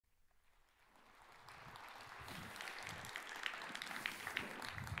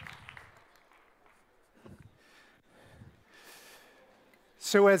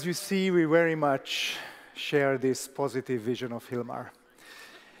So as you see, we very much share this positive vision of Hilmar.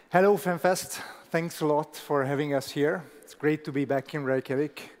 Hello, Fanfest. Thanks a lot for having us here. It's great to be back in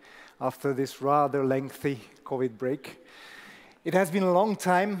Reykjavik after this rather lengthy COVID break. It has been a long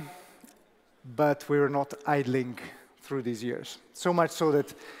time, but we're not idling through these years. So much so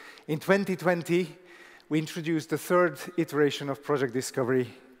that in 2020, we introduced the third iteration of Project Discovery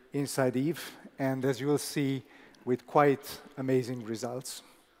inside EVE, and as you will see, with quite amazing results.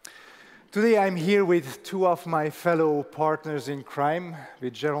 Today I'm here with two of my fellow partners in crime,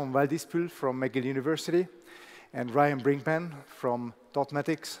 with Jérôme Waldispühl from McGill University and Ryan Brinkman from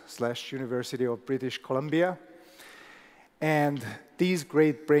Dotmatics / University of British Columbia. And these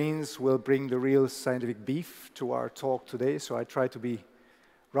great brains will bring the real scientific beef to our talk today, so I try to be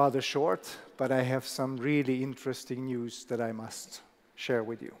rather short, but I have some really interesting news that I must share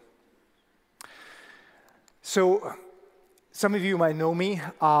with you. So, some of you might know me.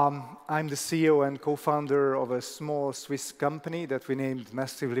 I'm the CEO and co-founder of a small Swiss company that we named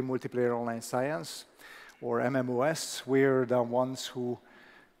Massively Multiplayer Online Science, or MMOS. We're the ones who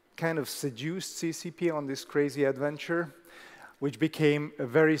kind of seduced CCP on this crazy adventure, which became a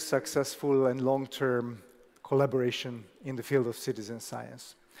very successful and long-term collaboration in the field of citizen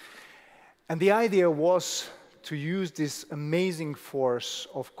science. And the idea was to use this amazing force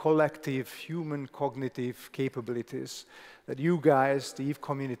of collective human cognitive capabilities that you guys, the EVE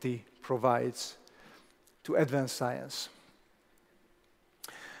community, provides to advance science.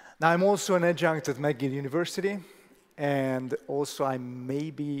 Now, I'm also an adjunct at McGill University, and also I may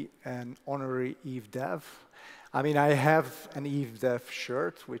be an honorary EVE dev. I mean, I have an EVE dev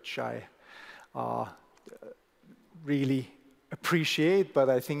shirt, which I really appreciate, but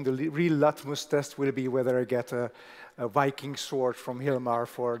I think the real litmus test will be whether I get a Viking sword from Hilmar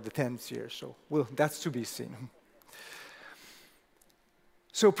for the 10th year. So, well, that's to be seen.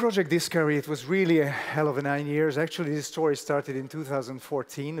 So Project Discovery, it was really a hell of a 9 years. Actually, this story started in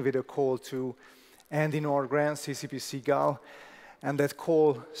 2014 with a call to Andy Nordgren, CCP Seagull, and that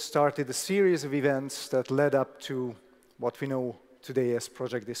call started a series of events that led up to what we know today as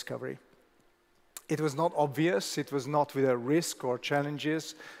Project Discovery. It was not obvious, it was not without risk or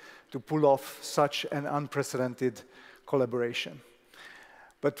challenges to pull off such an unprecedented collaboration.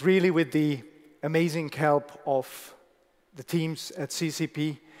 But really with the amazing help of the teams at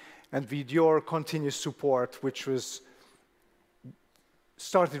CCP and with your continuous support, which was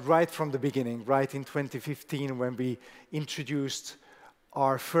started right from the beginning, right in 2015 when we introduced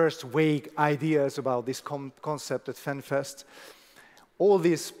our first vague ideas about this concept at Fanfest. All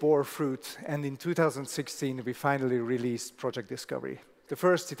this bore fruit, and in 2016, we finally released Project Discovery. The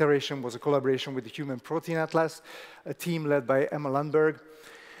first iteration was a collaboration with the Human Protein Atlas, a team led by Emma Lundberg.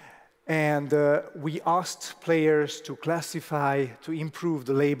 And we asked players to classify, to improve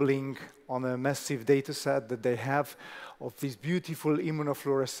the labeling on a massive data set that they have of these beautiful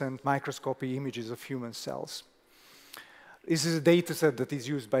immunofluorescent microscopy images of human cells. This is a data set that is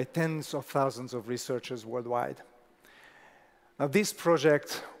used by tens of thousands of researchers worldwide. Now, this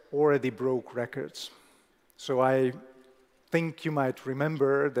project already broke records. So I think you might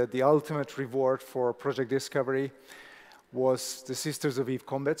remember that the ultimate reward for Project Discovery was the Sisters of EVE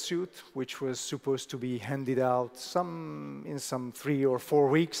combat suit, which was supposed to be handed out in some 3 or 4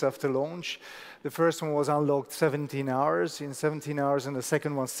 weeks after launch. The first one was unlocked 17 hours, in 17 hours, and the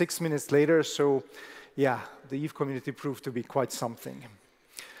second one 6 minutes later. So yeah, the EVE community proved to be quite something.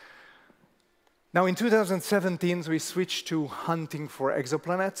 Now, in 2017, we switched to hunting for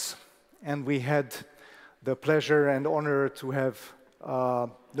exoplanets, and we had the pleasure and honor to have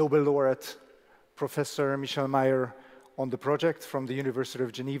Nobel laureate Professor Michel Mayor on the project from the University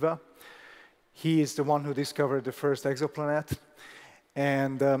of Geneva. He is the one who discovered the first exoplanet,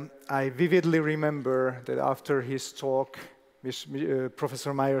 and I vividly remember that after his talk,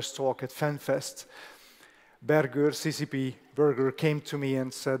 Professor Mayor's talk at Fanfest, Berger, CCP Berger, came to me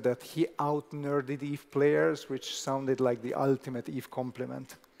and said that he out-nerded EVE players, which sounded like the ultimate EVE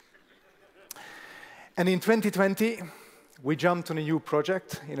compliment. And in 2020, we jumped on a new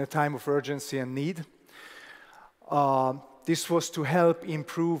project in a time of urgency and need. This was to help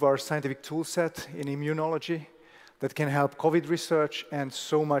improve our scientific toolset in immunology that can help COVID research and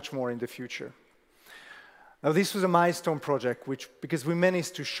so much more in the future. Now, this was a milestone project, because we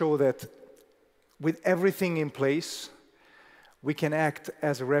managed to show that with everything in place, we can act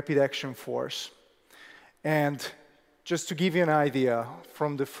as a rapid action force. And just to give you an idea,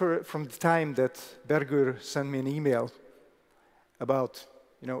 from the time that Berger sent me an email about,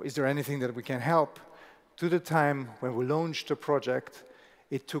 is there anything that we can help, to the time when we launched the project,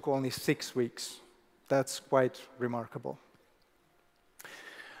 it took only 6 weeks. That's quite remarkable.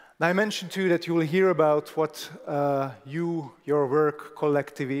 Now, I mentioned to you that you will hear about what your work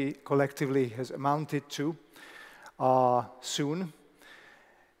collectively has amounted to soon.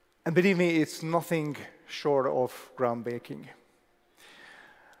 And believe me, it's nothing short of groundbreaking.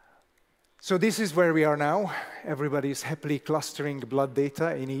 So this is where we are now. Everybody is happily clustering the blood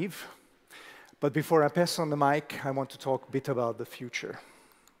data in EVE. But before I pass on the mic, I want to talk a bit about the future.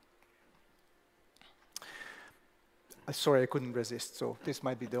 Sorry, I couldn't resist, so this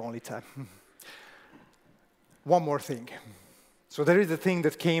might be the only time. One more thing. So there is a thing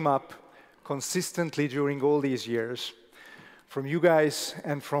that came up consistently during all these years from you guys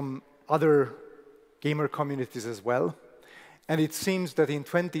and from other gamer communities as well. And it seems that in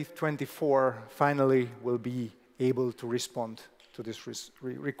 2024, finally, we'll be able to respond to this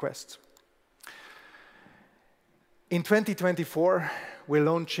request. In 2024, we're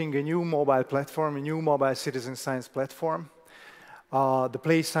launching a new mobile platform, a new mobile citizen science platform, the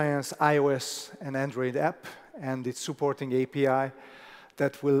Play Science iOS and Android app, and its supporting API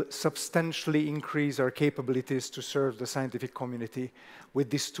that will substantially increase our capabilities to serve the scientific community with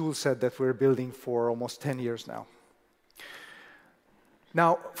this tool set that we're building for almost 10 years now.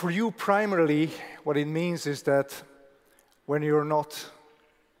 Now, for you, primarily, what it means is that when you're not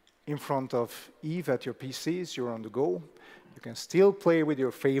in front of EVE at your PCs, you're on the go. You can still play with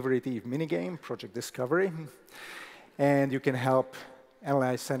your favorite EVE minigame, Project Discovery, and you can help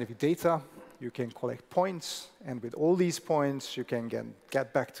analyze scientific data. You can collect points, and with all these points, you can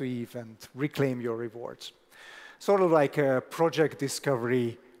get back to EVE and reclaim your rewards. Sort of like a Project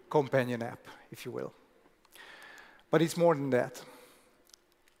Discovery companion app, if you will. But it's more than that.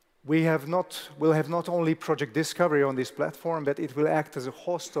 We'll have not only Project Discovery on this platform, but it will act as a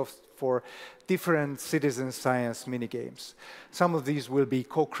host for different citizen science minigames. Some of these will be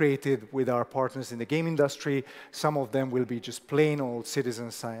co-created with our partners in the game industry. Some of them will be just plain old citizen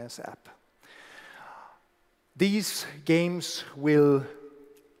science app. These games will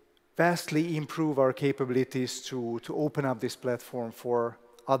vastly improve our capabilities to open up this platform for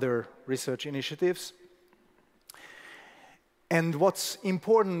other research initiatives. And what's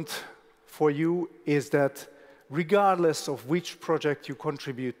important for you is that regardless of which project you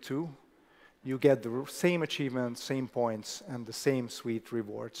contribute to, you get the same achievements, same points, and the same sweet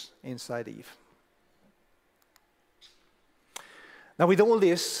rewards inside EVE. Now, with all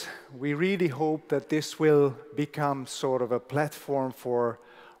this, we really hope that this will become sort of a platform for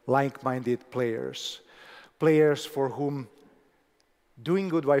like-minded players, players for whom doing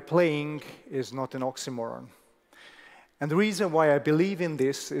good by playing is not an oxymoron. And the reason why I believe in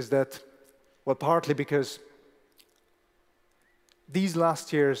this is that, well, partly because these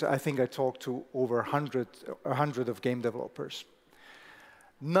last years, I think I talked to over 100 of game developers.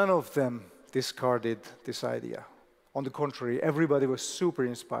 None of them discarded this idea. On the contrary, everybody was super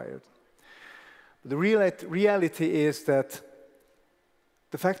inspired. The reality is that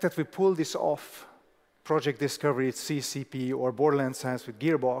the fact that we pull this off, Project Discovery at CCP or Borderlands Science with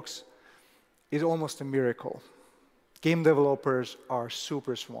Gearbox, is almost a miracle. Game developers are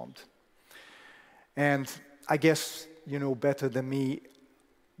super swamped. And I guess you know better than me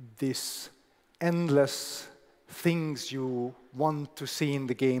these endless things you want to see in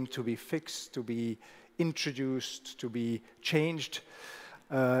the game to be fixed, to be introduced, to be changed,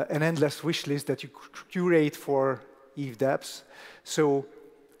 an endless wish list that you curate for EVE devs. So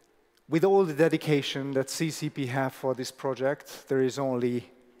with all the dedication that CCP have for this project, there is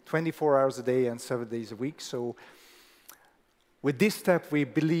only 24 hours a day and 7 days a week. So with this step, we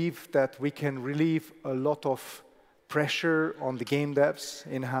believe that we can relieve a lot of pressure on the game devs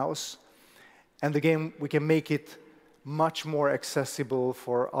in-house, and we can make it much more accessible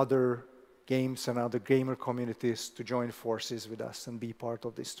for other games and other gamer communities to join forces with us and be part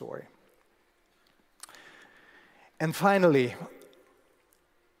of this story. And finally,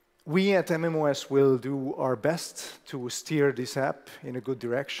 we at MMOS will do our best to steer this app in a good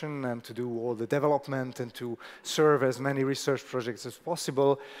direction and to do all the development and to serve as many research projects as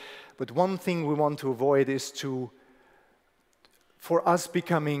possible. But one thing we want to avoid is for us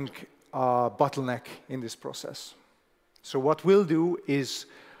becoming a bottleneck in this process. So what we'll do is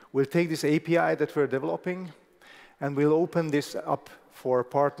we'll take this API that we're developing and we'll open this up for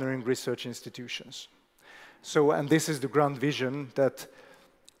partnering research institutions. So, and this is the grand vision that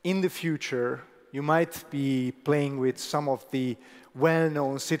in the future, you might be playing with some of the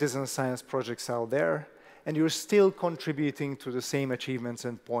well-known citizen science projects out there, and you're still contributing to the same achievements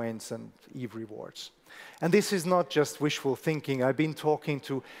and points and EVE rewards. And this is not just wishful thinking. I've been talking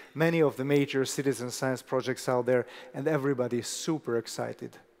to many of the major citizen science projects out there, and everybody is super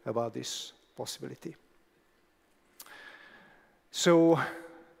excited about this possibility. So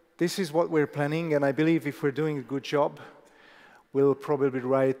this is what we're planning, and I believe if we're doing a good job, we'll probably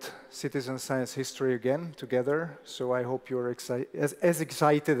write citizen science history again together. So I hope you're as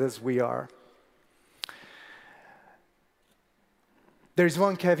excited as we are. There is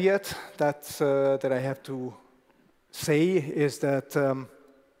one caveat that I have to say is that,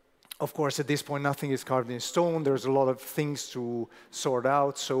 of course, at this point, nothing is carved in stone. There's a lot of things to sort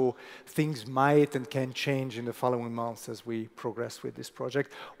out, so things might and can change in the following months as we progress with this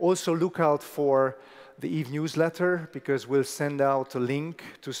project. Also, look out for the EVE newsletter, because we'll send out a link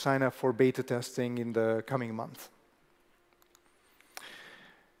to sign up for beta testing in the coming month.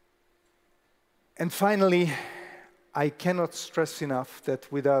 And finally, I cannot stress enough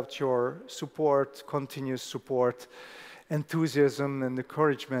that without your support, continuous support, enthusiasm and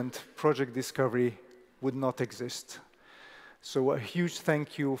encouragement, Project Discovery would not exist. So a huge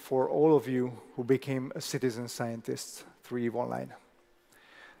thank you for all of you who became a citizen scientist through EVEOnline.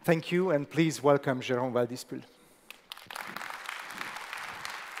 Thank you, and please welcome Jérôme Waldispühl.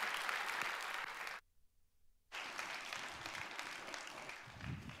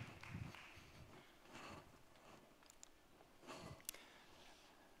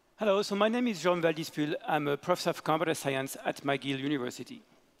 Hello, so my name is Jérôme Waldispühl. I'm a professor of computer science at McGill University.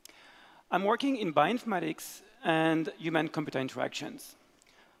 I'm working in bioinformatics and human-computer interactions.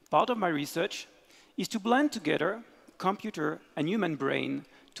 Part of my research is to blend together computer and human brain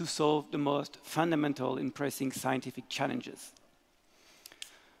to solve the most fundamental and pressing scientific challenges.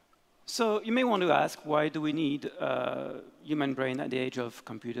 So you may want to ask, why do we need human brain at the age of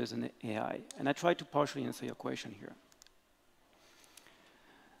computers and AI? And I try to partially answer your question here.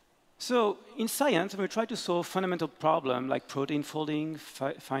 So in science, when we try to solve fundamental problems like protein folding,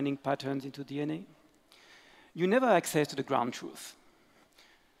 finding patterns into DNA, you never have access to the ground truth.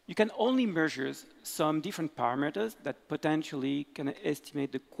 You can only measure some different parameters that potentially can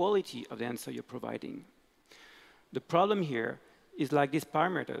estimate the quality of the answer you're providing. The problem here is like these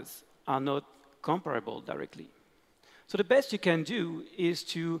parameters are not comparable directly. So the best you can do is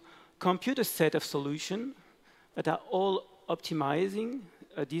to compute a set of solutions that are all optimizing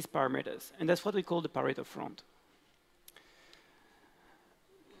these parameters. And that's what we call the Pareto front.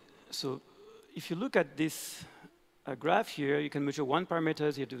 So if you look at this graph here, you can measure one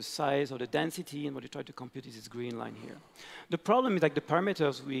parameter, you do the size or the density, and what you try to compute is this green line here. The problem is like the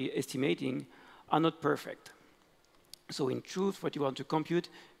parameters we're estimating are not perfect. So in truth, what you want to compute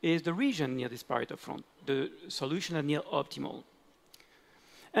is the region near this Pareto front, the solution are near optimal.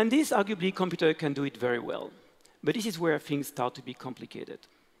 And this, arguably, computer can do it very well. But this is where things start to be complicated.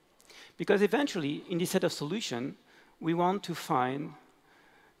 Because eventually, in this set of solutions, we want to find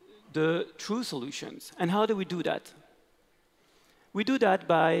the true solutions. And how do we do that? We do that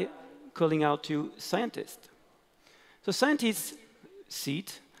by calling out to scientists. So scientists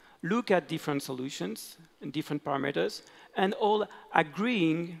sit, look at different solutions and different parameters, and all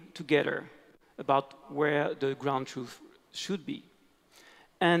agreeing together about where the ground truth should be.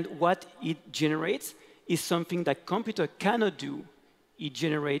 And what it generates is something that computer cannot do. It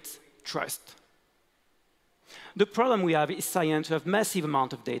generates trust. The problem we have is science have massive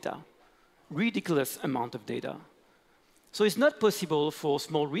amount of data, ridiculous amount of data. So it's not possible for a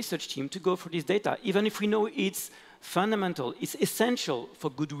small research team to go through this data, even if we know it's fundamental, it's essential for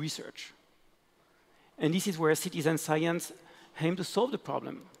good research. And this is where citizen science aims to solve the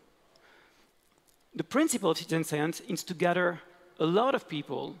problem. The principle of citizen science is to gather a lot of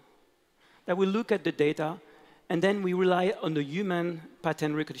people that will look at the data, and then we rely on the human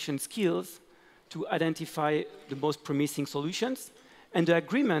pattern recognition skills to identify the most promising solutions, and the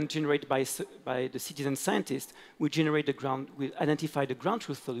agreement generated by the citizen scientist will identify the ground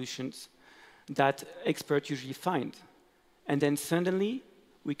truth solutions that experts usually find. And then suddenly,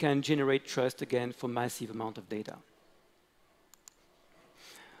 we can generate trust again for massive amount of data.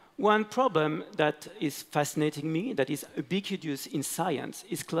 One problem that is fascinating me, that is ubiquitous in science,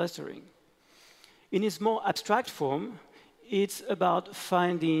 is clustering. In its more abstract form, it's about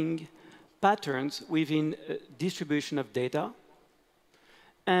finding patterns within a distribution of data.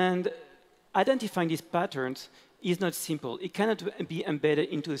 And identifying these patterns is not simple. It cannot be embedded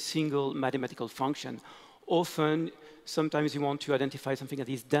into a single mathematical function. Often, sometimes you want to identify something that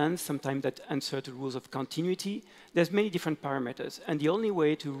is dense, sometimes that answers to rules of continuity. There's many different parameters. And the only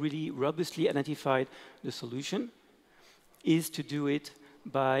way to really robustly identify the solution is to do it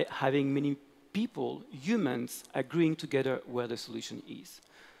by having many people, humans, agreeing together where the solution is.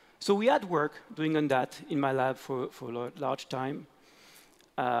 So we had work doing on that in my lab for a large time,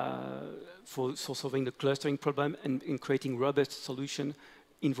 for solving the clustering problem and in creating robust solution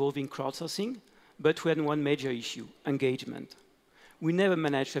involving crowdsourcing. But we had one major issue, engagement. we never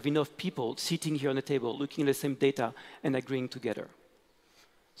managed to have enough people sitting here on the table, looking at the same data and agreeing together.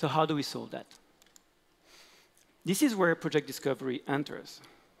 So how do we solve that? This is where Project Discovery enters.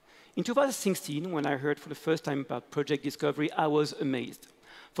 In 2016, when I heard for the first time about Project Discovery, I was amazed.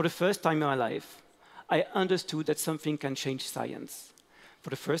 For the first time in my life, I understood that something can change science. For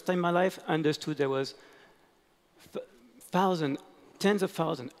the first time in my life, I understood there was thousands, tens of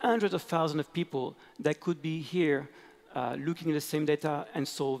thousands, hundreds of thousands of people that could be here looking at the same data and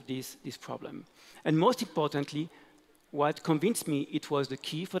solve this problem. And most importantly, what convinced me it was the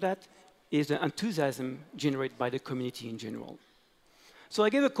key for that is the enthusiasm generated by the community in general. So I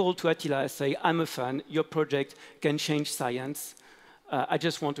gave a call to Attila and say, I'm a fan, your project can change science. I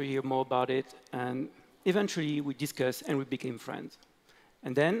just want to hear more about it. And eventually we discussed and we became friends.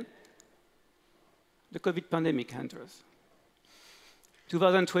 And then the COVID pandemic enters.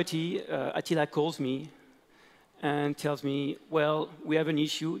 2020, Attila calls me and tells me, well, we have an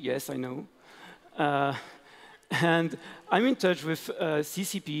issue. Yes, I know. And I'm in touch with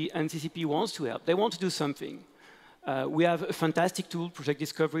CCP, and CCP wants to help. They want to do something. We have a fantastic tool, Project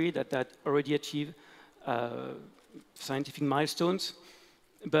Discovery, that already achieved scientific milestones.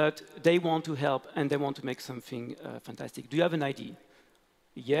 But they want to help, and they want to make something fantastic. Do you have an idea?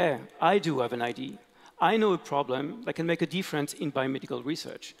 Yeah, I do have an idea. I know a problem that can make a difference in biomedical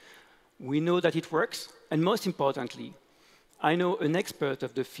research. We know that it works, and most importantly, I know an expert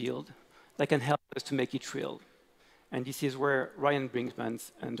of the field that can help us to make it real. And this is where Ryan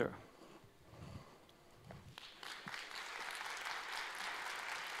Brinkman's enter.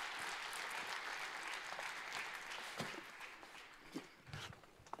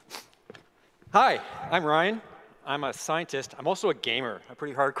 Hi, I'm Ryan. I'm a scientist. I'm also a gamer, a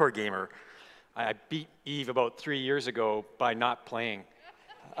pretty hardcore gamer. I beat Eve about 3 years ago by not playing.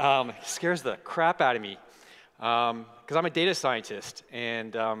 It scares the crap out of me because I'm a data scientist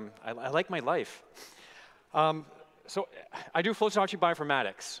and I like my life. So I do flow cytometry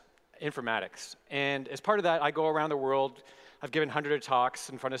bioinformatics, and as part of that, I go around the world. I've given hundreds of talks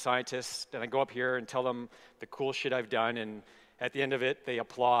in front of scientists, and I go up here and tell them the cool shit I've done, and at the end of it, they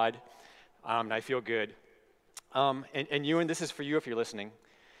applaud, and I feel good. And Ewan, this is for you if you're listening.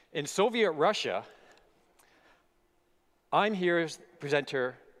 In Soviet Russia, I'm here as the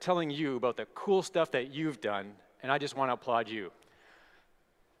presenter telling you about the cool stuff that you've done, and I just want to applaud you.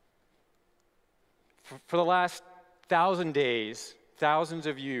 For the last 1,000 days, thousands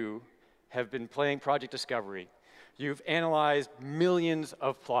of you have been playing Project Discovery. You've analyzed millions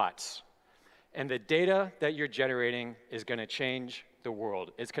of plots, and the data that you're generating is going to change the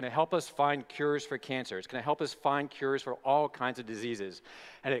world. It's going to help us find cures for cancer. It's going to help us find cures for all kinds of diseases.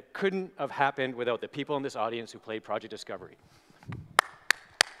 And it couldn't have happened without the people in this audience who played Project Discovery.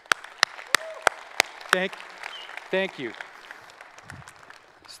 Thank you.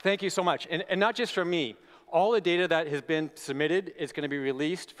 Thank you so much. And not just from me. All the data that has been submitted is going to be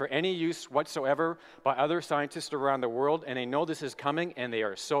released for any use whatsoever by other scientists around the world, and they know this is coming, and they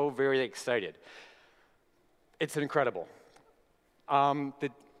are so very excited. It's incredible. The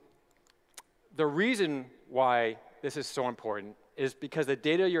reason why this is so important is because the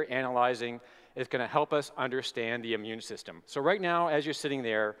data you're analyzing is going to help us understand the immune system. So right now, as you're sitting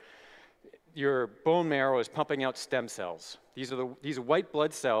there, your bone marrow is pumping out stem cells. These white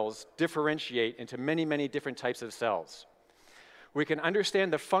blood cells differentiate into many, many different types of cells. We can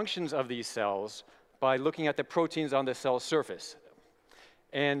understand the functions of these cells by looking at the proteins on the cell surface.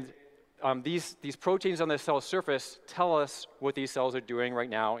 And these proteins on the cell surface tell us what these cells are doing right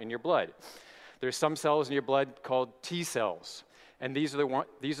now in your blood. There's some cells in your blood called T cells. And these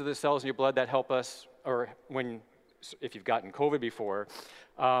are the cells in your blood that help us, or if you've gotten COVID before,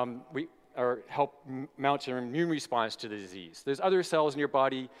 help mount your immune response to the disease. There's other cells in your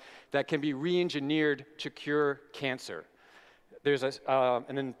body that can be re-engineered to cure cancer.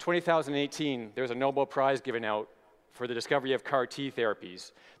 And in 2018, there was a Nobel Prize given out for the discovery of CAR T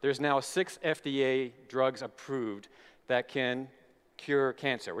therapies. There's now 6 FDA drugs approved that can cure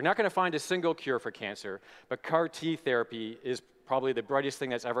cancer. We're not going to find a single cure for cancer, but CAR T therapy is probably the brightest thing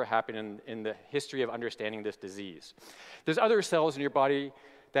that's ever happened in the history of understanding this disease. There's other cells in your body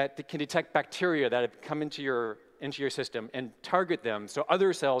that can detect bacteria that have come into your system and target them, so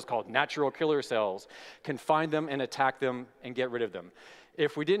other cells called natural killer cells can find them and attack them and get rid of them.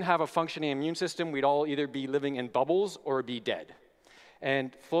 If we didn't have a functioning immune system, we'd all either be living in bubbles or be dead.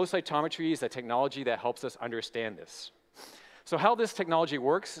 And flow cytometry is a technology that helps us understand this. So how this technology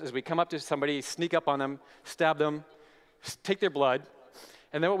works is we come up to somebody, sneak up on them, stab them, take their blood,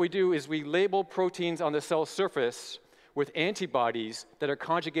 and then what we do is we label proteins on the cell surface with antibodies that are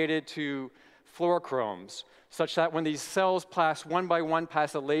conjugated to fluorochromes, such that when these cells pass one by one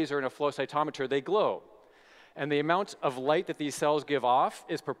past a laser and a flow cytometer, they glow. And the amount of light that these cells give off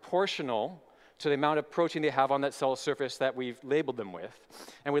is proportional to the amount of protein they have on that cell surface that we've labeled them with.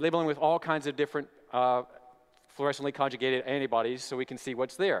 And we label them with all kinds of different fluorescently conjugated antibodies so we can see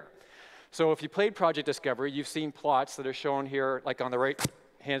what's there. So if you played Project Discovery, you've seen plots that are shown here, like on the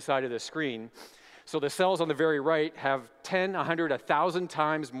right-hand side of the screen. So the cells on the very right have 10, 100, 1,000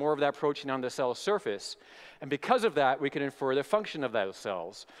 times more of that protein on the cell surface. And because of that, we can infer the function of those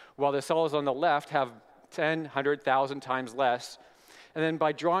cells, while the cells on the left have 10, 100, 1,000 times less. And then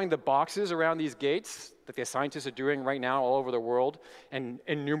by drawing the boxes around these gates that the scientists are doing right now all over the world and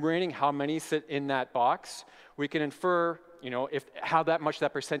enumerating how many sit in that box, we can infer, how much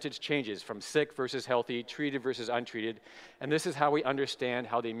that percentage changes from sick versus healthy, treated versus untreated. And this is how we understand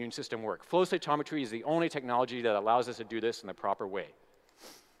how the immune system works. Flow cytometry is the only technology that allows us to do this in the proper way.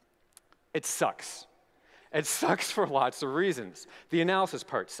 It sucks. It sucks for lots of reasons. The analysis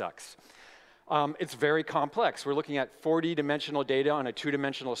part sucks. It's very complex. We're looking at 4D-dimensional data on a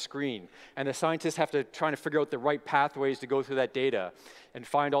 2-dimensional screen, and the scientists have to try to figure out the right pathways to go through that data and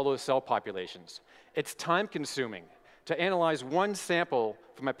find all those cell populations. It's time-consuming to analyze one sample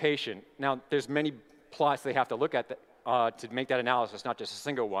from a patient. Now, there's many plots they have to look at to make that analysis, not just a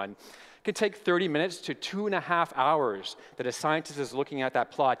single one. It can take 30 minutes to 2.5 hours that a scientist is looking at that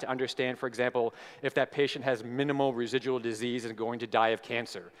plot to understand, for example, if that patient has minimal residual disease and going to die of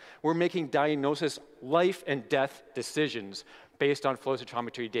cancer. We're making diagnosis, life and death decisions based on flow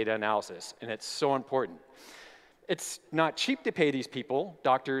cytometry data analysis, and it's so important. It's not cheap to pay these people,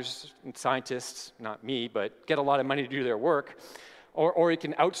 doctors and scientists, not me, but get a lot of money to do their work. Or you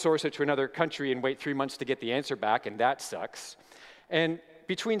can outsource it to another country and wait 3 months to get the answer back, and that sucks. And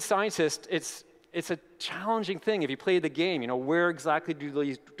between scientists, it's a challenging thing. If you play the game, where exactly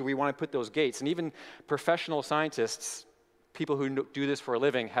do we want to put those gates? And even professional scientists, people who do this for a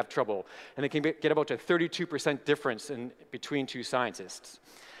living, have trouble. And they can get about a 32% difference between two scientists.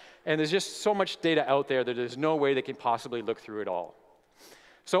 And there's just so much data out there that there's no way they can possibly look through it all.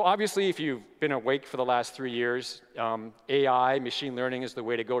 So obviously, if you've been awake for the last 3 years, AI, machine learning is the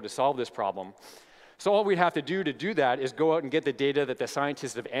way to go to solve this problem. So all we have to do that is go out and get the data that the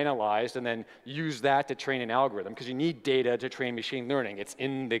scientists have analyzed and then use that to train an algorithm, because you need data to train machine learning. It's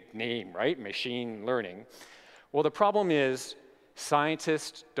in the name, right? Machine learning. Well, the problem is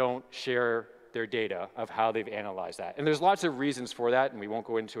scientists don't share their data of how they've analyzed that. And there's lots of reasons for that, and we won't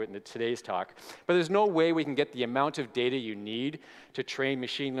go into it in today's talk. But there's no way we can get the amount of data you need to train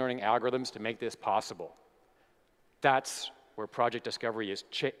machine learning algorithms to make this possible. That's where Project Discovery is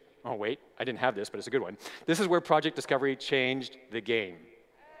oh, wait, I didn't have this, but it's a good one. This is where Project Discovery changed the game.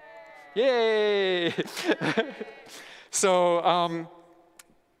 Yay! So,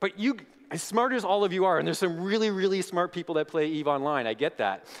 but you, as smart as all of you are, and there's some really, really smart people that play EVEOnline, I get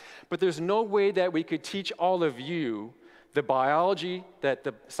that. But there's no way that we could teach all of you the biology that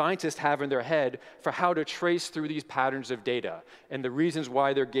the scientists have in their head for how to trace through these patterns of data and the reasons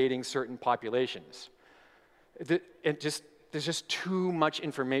why they're gating certain populations. There's just too much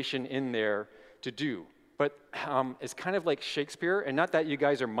information in there to do. But it's kind of like Shakespeare, and not that you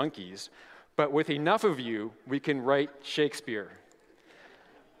guys are monkeys, but with enough of you, we can write Shakespeare.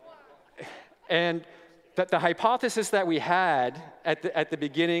 And that the hypothesis that we had at the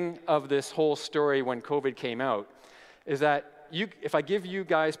beginning of this whole story when COVID came out is that if I give you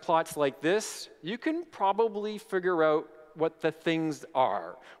guys plots like this, you can probably figure out what the things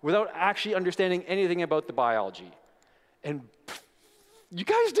are without actually understanding anything about the biology. And you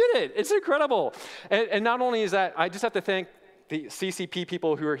guys did it. It's incredible. And not only is that, I just have to thank the CCP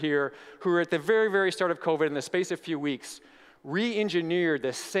people who are here, who are at the very, very start of COVID, in the space of a few weeks, re-engineered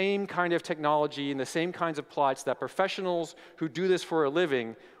the same kind of technology and the same kinds of plots that professionals who do this for a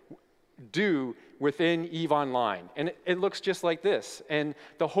living do within EVEOnline. And it looks just like this. And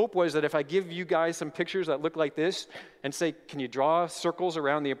the hope was that if I give you guys some pictures that look like this and say, can you draw circles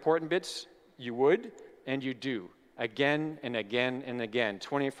around the important bits? You would, and you do. Again and again and again,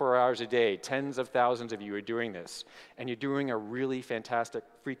 24 hours a day, tens of thousands of you are doing this. And you're doing a really fantastic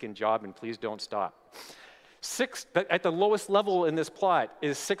freaking job, and please don't stop. At the lowest level in this plot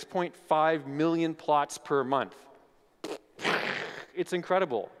is 6.5 million plots per month. It's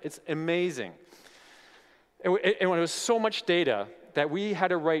incredible. It's amazing. And it was so much data that we had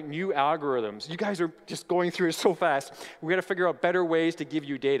to write new algorithms. You guys are just going through it so fast. We had to figure out better ways to give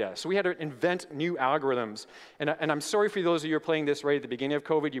you data. So we had to invent new algorithms. And I'm sorry for those of you who are playing this right at the beginning of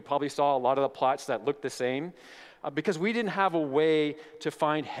COVID. You probably saw a lot of the plots that looked the same. because we didn't have a way to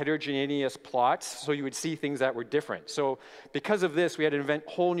find heterogeneous plots so you would see things that were different. So because of this, we had to invent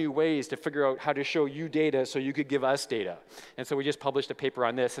whole new ways to figure out how to show you data so you could give us data. And so we just published a paper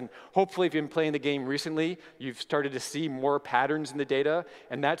on this. And hopefully, if you've been playing the game recently, you've started to see more patterns in the data.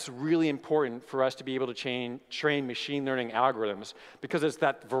 And that's really important for us to be able to train machine learning algorithms, because it's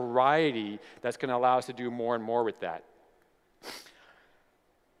that variety that's going to allow us to do more and more with that.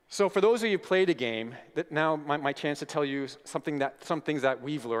 So for those of you who played a game, that now my chance to tell you some things that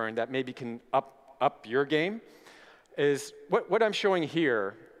we've learned that maybe can up your game is what I'm showing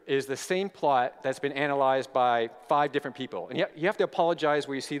here is the same plot that's been analyzed by 5 different people. And you have to apologize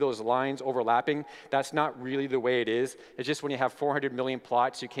where you see those lines overlapping. That's not really the way it is. It's just when you have 400 million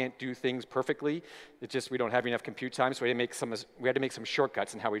plots, you can't do things perfectly. It's just we don't have enough compute time, so we had to make some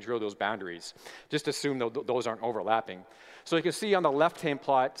shortcuts in how we drew those boundaries. Just assume those aren't overlapping. So you can see on the left-hand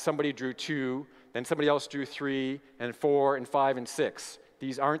plot, somebody drew 2, then somebody else drew 3, and 4, and 5, and 6.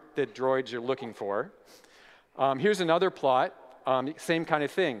 These aren't the droids you're looking for. Here's another plot. Same kind of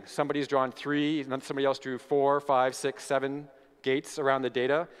thing. Somebody's drawn 3, and then somebody else drew 4, 5, 6, 7 gates around the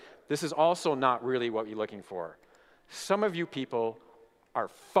data. This is also not really what you're looking for. Some of you people are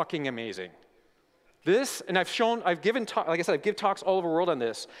fucking amazing. This, and I've given talks, like I said, I've given talks all over the world on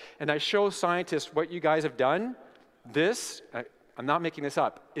this, and I show scientists what you guys have done. This, I'm not making this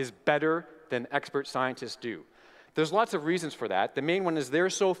up, is better than expert scientists do. There's lots of reasons for that. The main one is they're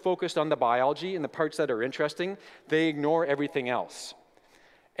so focused on the biology and the parts that are interesting, they ignore everything else.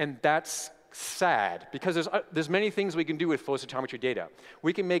 And that's sad, because there's many things we can do with flow cytometry data.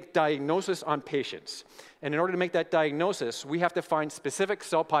 We can make diagnosis on patients. And in order to make that diagnosis, we have to find specific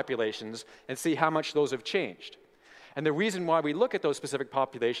cell populations and see how much those have changed. And the reason why we look at those specific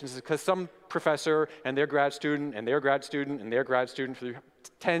populations is because some professor and their grad student and their grad student and their grad student for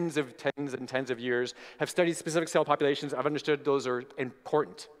tens of years have studied specific cell populations. I've understood those are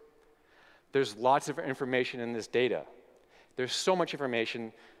important. There's lots of information in this data. There's so much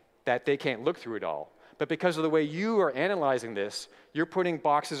information that they can't look through it all. But because of the way you are analyzing this, you're putting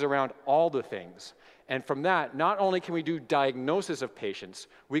boxes around all the things. And from that, not only can we do diagnosis of patients,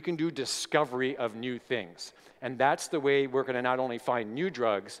 we can do discovery of new things. And that's the way we're going to not only find new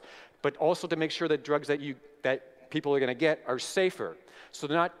drugs, but also to make sure that drugs that people are going to get are safer. So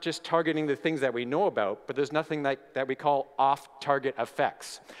they're not just targeting the things that we know about, but there's nothing that we call off-target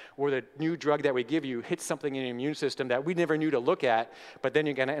effects, where the new drug that we give you hits something in your immune system that we never knew to look at, but then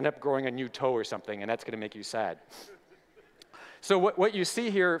you're going to end up growing a new toe or something, and that's going to make you sad. So what you see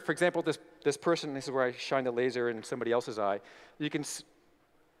here, for example, this person, this is where I shine the laser in somebody else's eye. You can,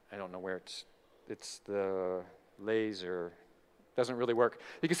 I don't know where it's the laser. Doesn't really work.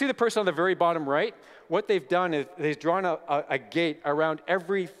 You can see the person on the very bottom right. What they've done is they've drawn a gate around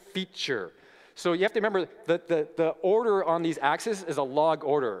every feature. So you have to remember that the order on these axes is a log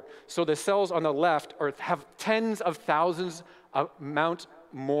order. So the cells on the left have tens of thousands amount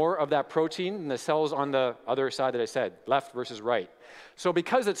more of that protein than the cells on the other side that I said, left versus right. So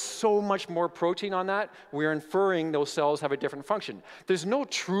because it's so much more protein on that, we're inferring those cells have a different function. There's no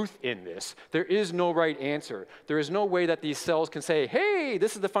truth in this. There is no right answer. There is no way that these cells can say, hey,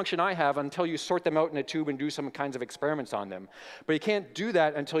 this is the function I have, until you sort them out in a tube and do some kinds of experiments on them. But you can't do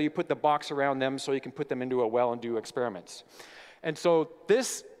that until you put the box around them so you can put them into a well and do experiments. And so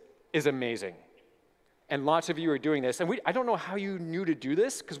this is amazing. And lots of you are doing this. And I don't know how you knew to do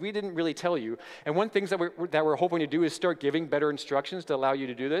this, because we didn't really tell you. And one thing that we're hoping to do is start giving better instructions to allow you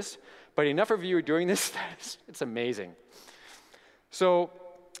to do this. But enough of you are doing this, it's amazing. So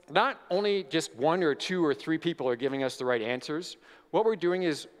not only just 1 or 2 or 3 people are giving us the right answers. What we're doing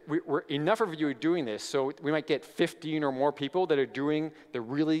is, enough of you are doing this, so we might get 15 or more people that are doing the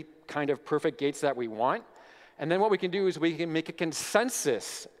really kind of perfect gates that we want. And then what we can do is we can make a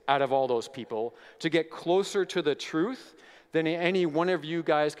consensus out of all those people to get closer to the truth than any one of you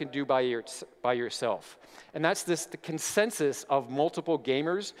guys can do by yourself. And that's the consensus of multiple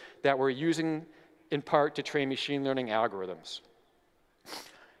gamers that we're using in part to train machine learning algorithms.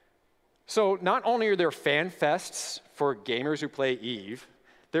 So not only are there fan fests for gamers who play EVE,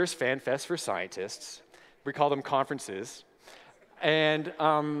 there's fan fests for scientists. We call them conferences. And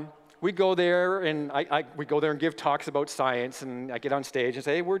we go there and we go there and give talks about science, and I get on stage and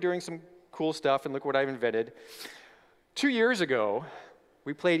say, hey, we're doing some cool stuff, and look what I've invented. 2 years ago,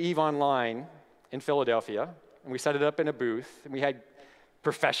 we played EVEOnline in Philadelphia, and we set it up in a booth, and we had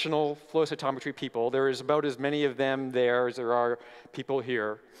professional flow cytometry people. There is about as many of them there as there are people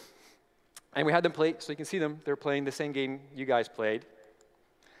here. And we had them play, so you can see them, they're playing the same game you guys played.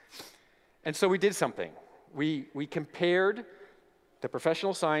 And so we did something. We compared the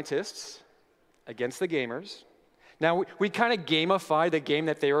professional scientists against the gamers, Now, we kind of gamified the game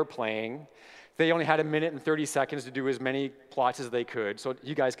that they were playing. They only had 1 minute and 30 seconds to do as many plots as they could, so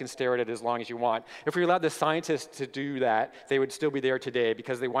you guys can stare at it as long as you want. If we allowed the scientists to do that, they would still be there today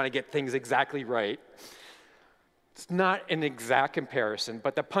because they want to get things exactly right. It's not an exact comparison,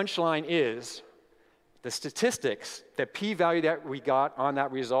 but the punchline is the statistics, the p-value that we got on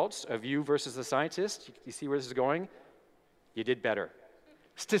that results of you versus the scientist, you see where this is going? You did better.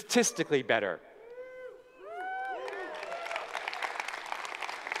 Statistically better.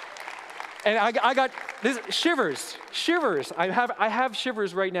 And I got this shivers. I have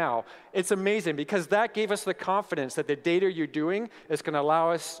shivers right now. It's amazing because that gave us the confidence that the data you're doing is going to allow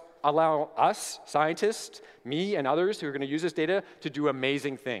us, scientists, me and others who are going to use this data to do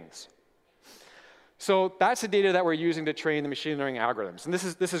amazing things. So that's the data that we're using to train the machine learning algorithms. And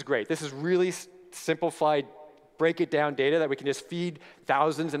this is great. This is really simplified, break it down data that we can just feed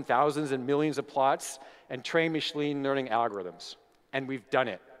thousands and thousands and millions of plots and train machine learning algorithms. And we've done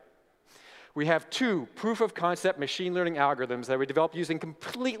it. We have 2 proof-of-concept machine learning algorithms that we developed using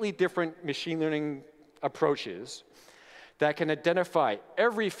completely different machine learning approaches that can identify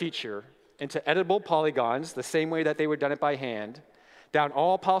every feature into editable polygons, the same way that they would have done it by hand, down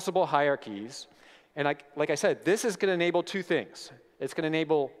all possible hierarchies. And like I said, this is going to enable 2 things. It's going to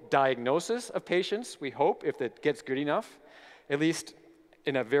enable diagnosis of patients, we hope, if it gets good enough, at least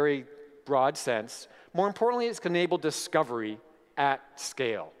in a very broad sense. More importantly, it's going to enable discovery at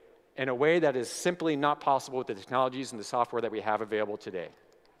scale in a way that is simply not possible with the technologies and the software that we have available today.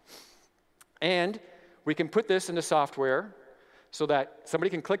 And we can put this into software so that somebody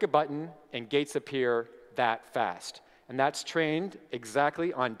can click a button and gates appear that fast. And that's trained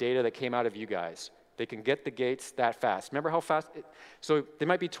exactly on data that came out of you guys. They can get the gates that fast. Remember how fast? So there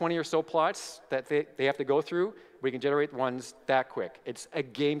might be 20 or so plots that they have to go through. We can generate ones that quick. It's a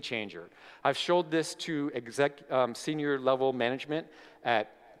game changer. I've showed this to senior level management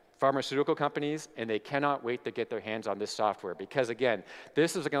at pharmaceutical companies, and they cannot wait to get their hands on this software because, again,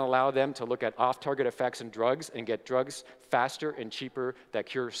 this is going to allow them to look at off-target effects in drugs and get drugs faster and cheaper that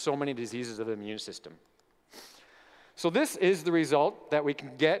cure so many diseases of the immune system. So this is the result that we can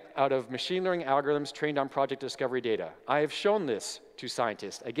get out of machine learning algorithms trained on Project Discovery data. I have shown this to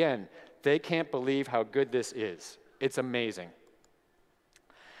scientists. Again, they can't believe how good this is. It's amazing.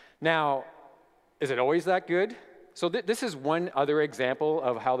 Now, is it always that good? So this is one other example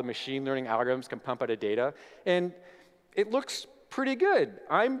of how the machine learning algorithms can pump out of data, and it looks pretty good.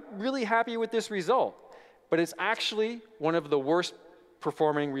 I'm really happy with this result, but it's actually one of the worst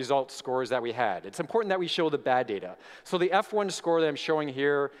performing result scores that we had. It's important that we show the bad data. So the F1 score that I'm showing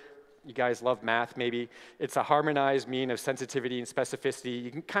here, you guys love math maybe, it's a harmonized mean of sensitivity and specificity.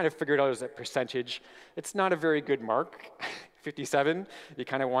 You can kind of figure it out as a percentage. It's not a very good mark, 57. You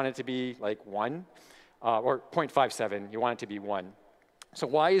kind of want it to be like 1. Or 0.57, you want it to be 1. So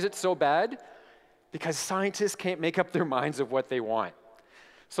why is it so bad? Because scientists can't make up their minds of what they want.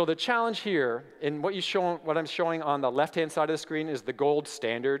 So the challenge here, and what I'm showing on the left-hand side of the screen is the gold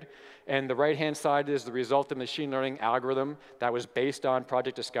standard, and the right-hand side is the result of machine learning algorithm that was based on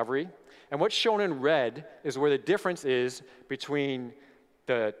Project Discovery. And what's shown in red is where the difference is between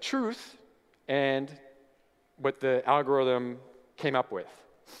the truth and what the algorithm came up with.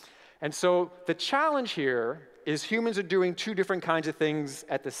 And so the challenge here is humans are doing 2 different kinds of things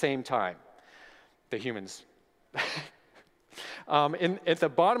at the same time. The humans. At the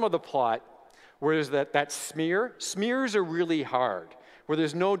bottom of the plot, where there's that smear, smears are really hard, where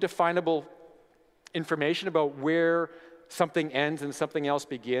there's no definable information about where something ends and something else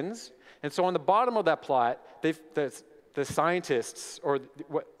begins. And so on the bottom of that plot, the scientists, or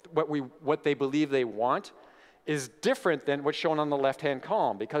what they believe they want, is different than what's shown on the left-hand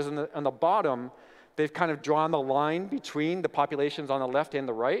column, because on the bottom, they've kind of drawn the line between the populations on the left and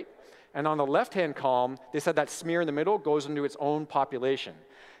the right. And on the left-hand column, they said that smear in the middle goes into its own population.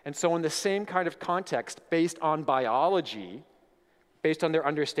 And so in the same kind of context, based on biology, based on their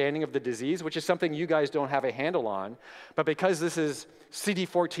understanding of the disease, which is something you guys don't have a handle on, but because this is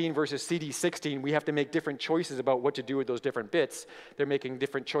CD14 versus CD16, we have to make different choices about what to do with those different bits. They're making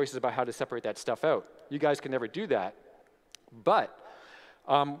different choices about how to separate that stuff out. You guys can never do that. But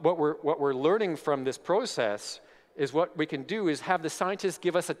what we're learning from this process is what we can do is have the scientists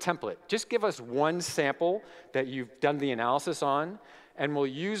give us a template. Just give us one sample that you've done the analysis on, and we'll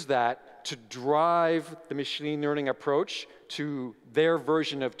use that to drive the machine learning approach to their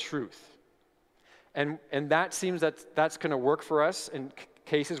version of truth. And that seems that's going to work for us in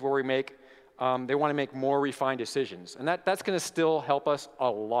cases where we make, they want to make more refined decisions. And that's going to still help us a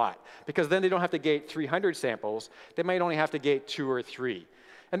lot, because then they don't have to gate 300 samples. They might only have to gate 2 or 3.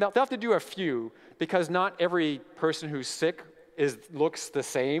 And they'll have to do a few, because not every person who's sick looks the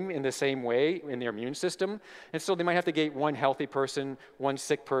same in the same way in their immune system. And so they might have to get one healthy person, one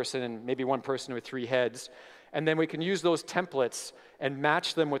sick person, and maybe one person with 3 heads. And then we can use those templates and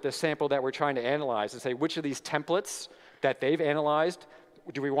match them with the sample that we're trying to analyze and say which of these templates that they've analyzed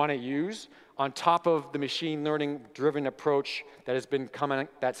do we want to use on top of the machine learning driven approach that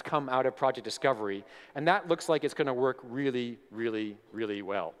that's come out of Project Discovery. And that looks like it's going to work really, really, really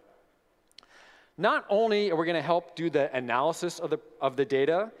well. Not only are we going to help do the analysis of the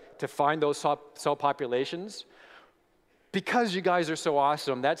data to find those cell populations, because you guys are so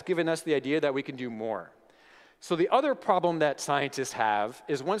awesome, that's given us the idea that we can do more. So the other problem that scientists have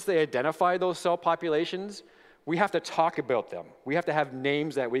is once they identify those cell populations, we have to talk about them. We have to have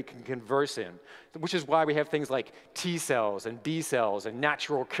names that we can converse in, which is why we have things like T cells and B cells and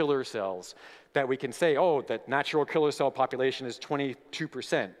natural killer cells that we can say, oh, that natural killer cell population is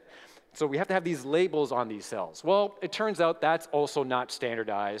 22%. So we have to have these labels on these cells. Well, it turns out that's also not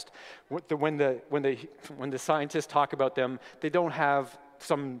standardized. When the scientists talk about them, they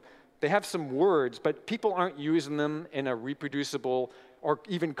have some words, but people aren't using them in a reproducible or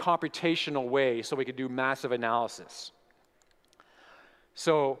even computational way so we can do massive analysis.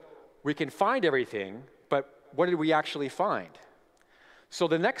 So we can find everything, but what did we actually find? So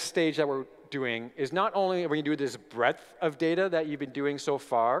the next stage that we're doing is not only are we going to do this breadth of data that you've been doing so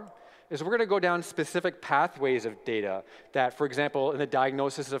far, is we're going to go down specific pathways of data that, for example, in the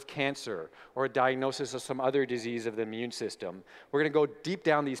diagnosis of cancer or a diagnosis of some other disease of the immune system, we're going to go deep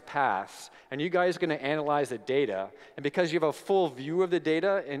down these paths, and you guys are going to analyze the data. And because you have a full view of the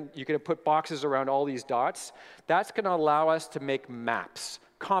data and you're going to put boxes around all these dots, that's going to allow us to make maps,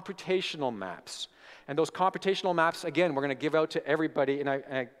 computational maps. And those computational maps, again, we're going to give out to everybody, and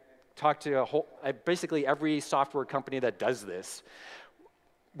I talked to basically every software company that does this.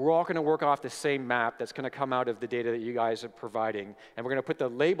 We're all going to work off the same map that's going to come out of the data that you guys are providing, and we're going to put the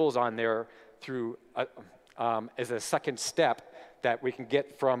labels on there through as a second step that we can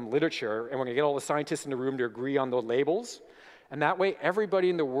get from literature, and we're going to get all the scientists in the room to agree on the labels, and that way everybody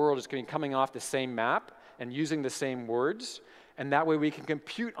in the world is going to be coming off the same map and using the same words, and that way we can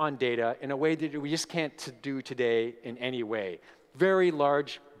compute on data in a way that we just can't do today in any way. Very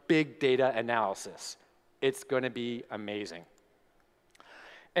large, big data analysis. It's going to be amazing.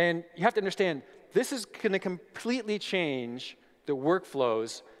 And you have to understand, this is going to completely change the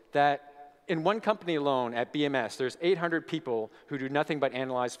workflows that in one company alone at BMS, there's 800 people who do nothing but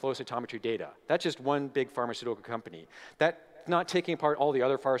analyze flow cytometry data. That's just one big pharmaceutical company. That's not taking apart all the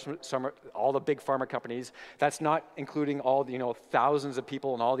other all the big pharma companies. That's not including all the thousands of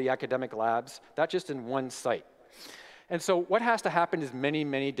people in all the academic labs. That's just in one site. And so what has to happen is many,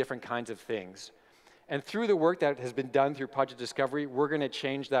 many different kinds of things. And through the work that has been done through Project Discovery, we're going to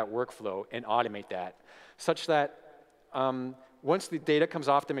change that workflow and automate that, such that once the data comes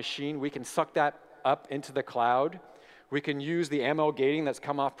off the machine, we can suck that up into the cloud. We can use the ML gating that's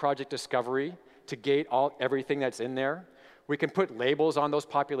come off Project Discovery to gate everything that's in there. We can put labels on those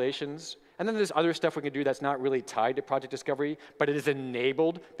populations. And then there's other stuff we can do that's not really tied to Project Discovery, but it is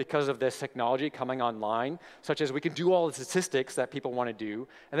enabled because of this technology coming online, such as we can do all the statistics that people want to do,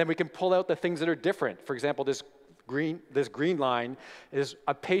 and then we can pull out the things that are different. For example, this green line is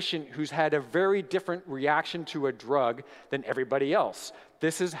a patient who's had a very different reaction to a drug than everybody else.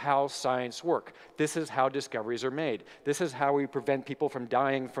 This is how science works. This is how discoveries are made. This is how we prevent people from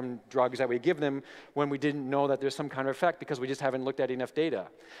dying from drugs that we give them when we didn't know that there's some kind of effect because we just haven't looked at enough data.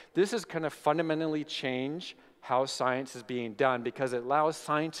 This is going to fundamentally change how science is being done because it allows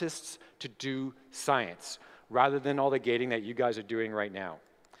scientists to do science rather than all the gating that you guys are doing right now.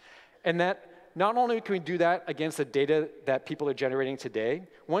 And that not only can we do that against the data that people are generating today,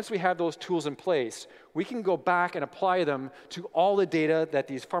 once we have those tools in place, we can go back and apply them to all the data that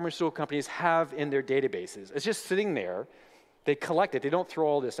these pharmaceutical companies have in their databases. It's just sitting there. They collect it. They don't throw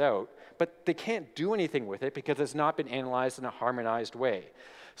all this out, but they can't do anything with it because it's not been analyzed in a harmonized way.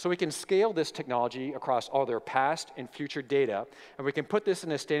 So we can scale this technology across all their past and future data, and we can put this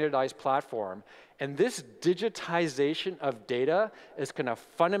in a standardized platform. And this digitization of data is going to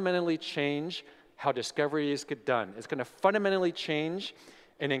fundamentally change how discovery is done. It's going to fundamentally change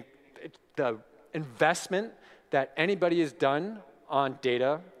the investment that anybody has done on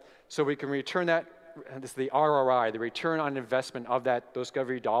data, so we can return that, this is the ROI, the return on investment of those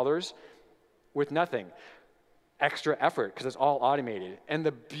discovery dollars, with nothing. Extra effort, because it's all automated. And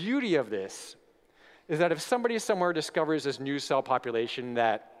the beauty of this is that if somebody somewhere discovers this new cell population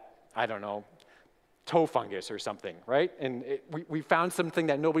that, I don't know, toe fungus or something, right? And we found something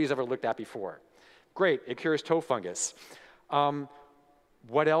that nobody's ever looked at before. Great, it cures toe fungus.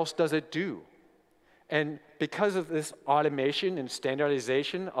 what else does it do? And because of this automation and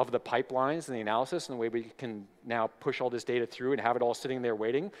standardization of the pipelines and the analysis and the way we can now push all this data through and have it all sitting there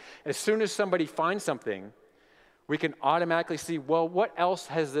waiting, as soon as somebody finds something, we can automatically see, well, what else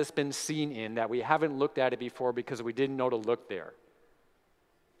has this been seen in that we haven't looked at it before because we didn't know to look there?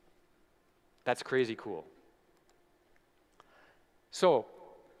 That's crazy cool. So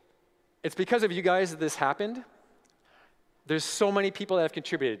it's because of you guys that this happened. There's so many people that have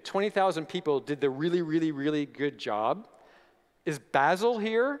contributed. 20,000 people did the really, really, really good job. Is Basil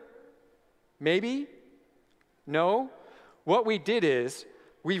here? Maybe? No? What we did is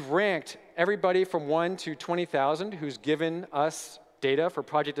we've ranked everybody from 1 to 20,000 who's given us data for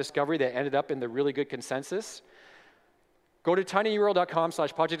Project Discovery that ended up in the really good consensus. Go to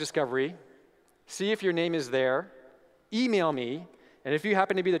tinyurl.com/projectdiscovery, see if your name is there, email me, and if you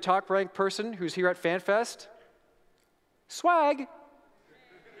happen to be the top-ranked person who's here at Fanfest, swag.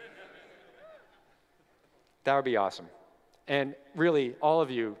 That would be awesome. And really, all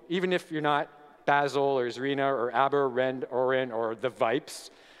of you, even if you're not Basil or Zarina or Aber, Rend, Oren, or the Vipes,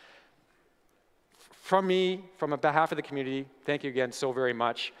 from me, from behalf of the community, thank you again so very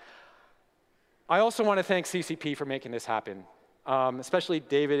much. I also want to thank CCP for making this happen, especially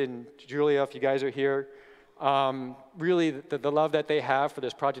David and Julia, if you guys are here. Really, the love that they have for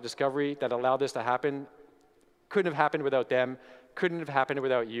this Project Discovery that allowed this to happen couldn't have happened without them, couldn't have happened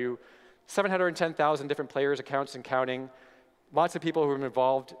without you. 710,000 different players, accounts, and counting. Lots of people who are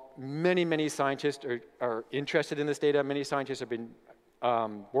involved. Many, many scientists are interested in this data. Many scientists have been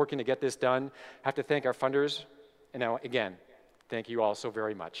working to get this done. I have to thank our funders. And now, again, thank you all so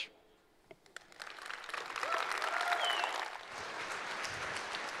very much.